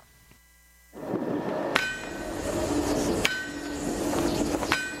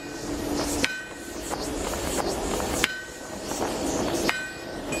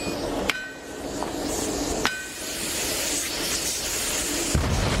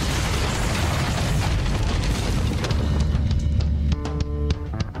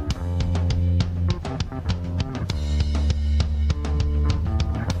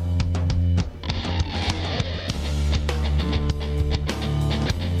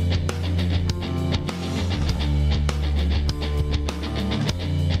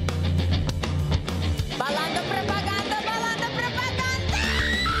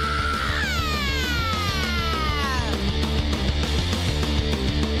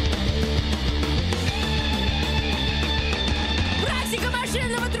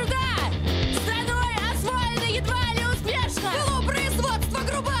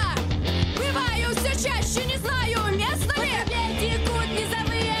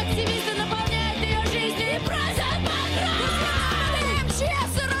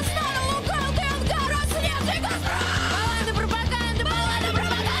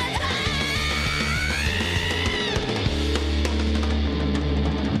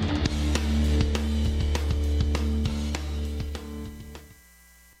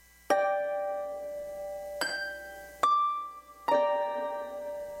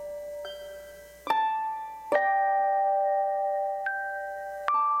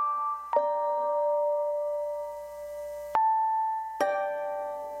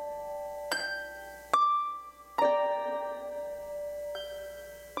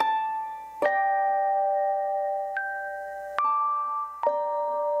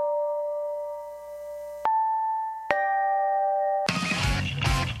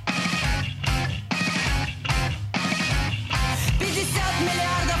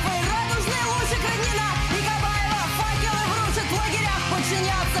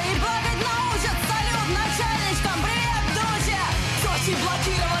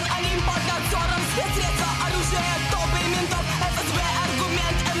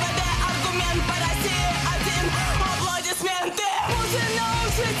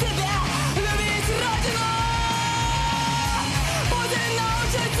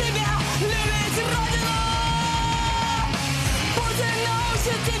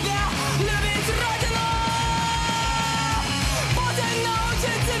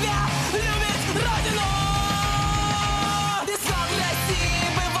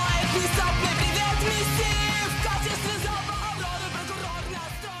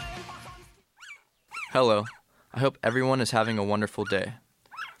 Hello. I hope everyone is having a wonderful day.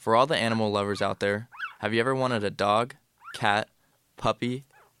 For all the animal lovers out there, have you ever wanted a dog, cat, puppy,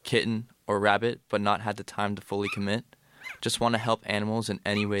 kitten, or rabbit but not had the time to fully commit? Just want to help animals in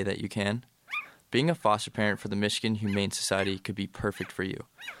any way that you can? Being a foster parent for the Michigan Humane Society could be perfect for you.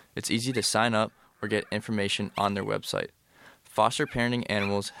 It's easy to sign up or get information on their website. Foster parenting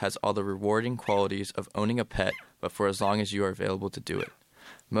animals has all the rewarding qualities of owning a pet, but for as long as you are available to do it.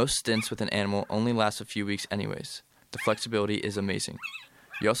 Most stints with an animal only last a few weeks anyways. The flexibility is amazing.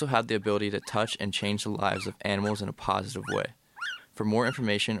 You also have the ability to touch and change the lives of animals in a positive way. For more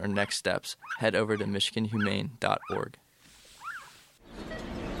information or next steps, head over to michiganhumane.org.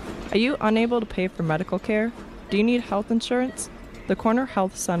 Are you unable to pay for medical care? Do you need health insurance? The Corner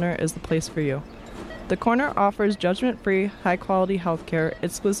Health Center is the place for you. The Corner offers judgment-free, high-quality health care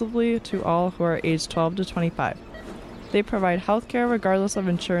exclusively to all who are aged 12 to 25. They provide health care regardless of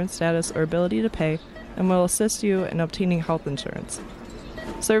insurance status or ability to pay and will assist you in obtaining health insurance.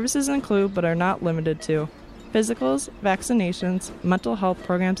 Services include, but are not limited to, physicals, vaccinations, mental health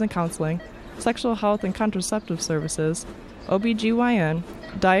programs and counseling, sexual health and contraceptive services, OBGYN,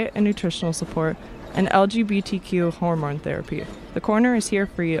 diet and nutritional support, and LGBTQ hormone therapy. The Corner is here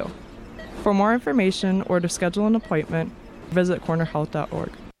for you. For more information or to schedule an appointment, visit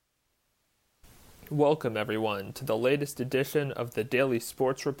cornerhealth.org. Welcome, everyone, to the latest edition of the Daily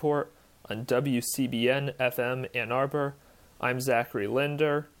Sports Report on WCBN FM Ann Arbor. I'm Zachary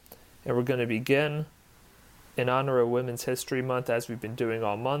Linder, and we're going to begin in honor of Women's History Month, as we've been doing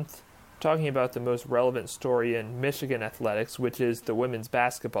all month, talking about the most relevant story in Michigan athletics, which is the women's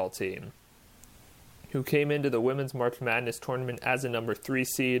basketball team, who came into the Women's March Madness tournament as a number 3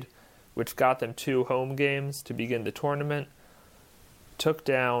 seed, which got them 2 home games to begin the tournament, took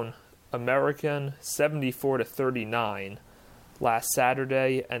down American 74-39 last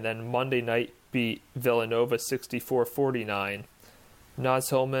Saturday, and then Monday night beat Villanova 64-49. Naz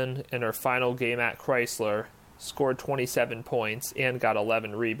Hillman, in her final game at Chrysler, scored 27 points and got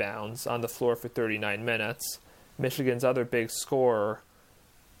 11 rebounds on the floor for 39 minutes. Michigan's other big scorer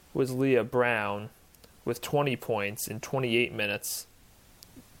was Leah Brown with 20 points in 28 minutes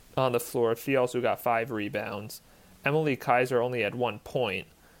on the floor. She also got 5 rebounds. Emily Kaiser only had 1 point,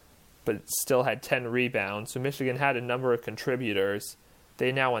 but still had 10 rebounds. So Michigan had a number of contributors.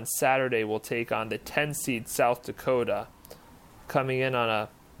 They now on Saturday will take on the 10 seed South Dakota, coming in on a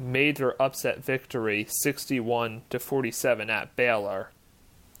major upset victory, 61-47 at Baylor.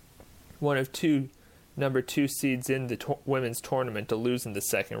 One of 2 number 2 seeds in the women's tournament to lose in the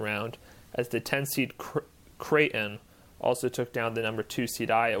second round, as the 10 seed Creighton also took down the number 2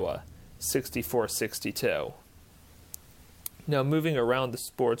 seed Iowa, 64-62. Now, moving around the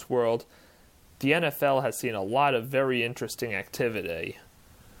sports world, the NFL has seen a lot of very interesting activity.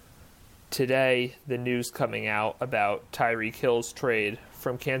 Today, the news coming out about Tyreek Hill's trade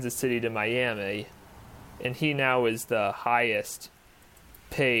from Kansas City to Miami, and he now is the highest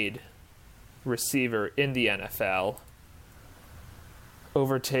paid receiver in the NFL,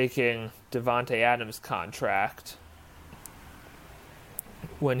 overtaking Devontae Adams' contract,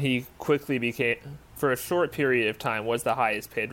 when he quickly became, for a short period of time, was the highest paid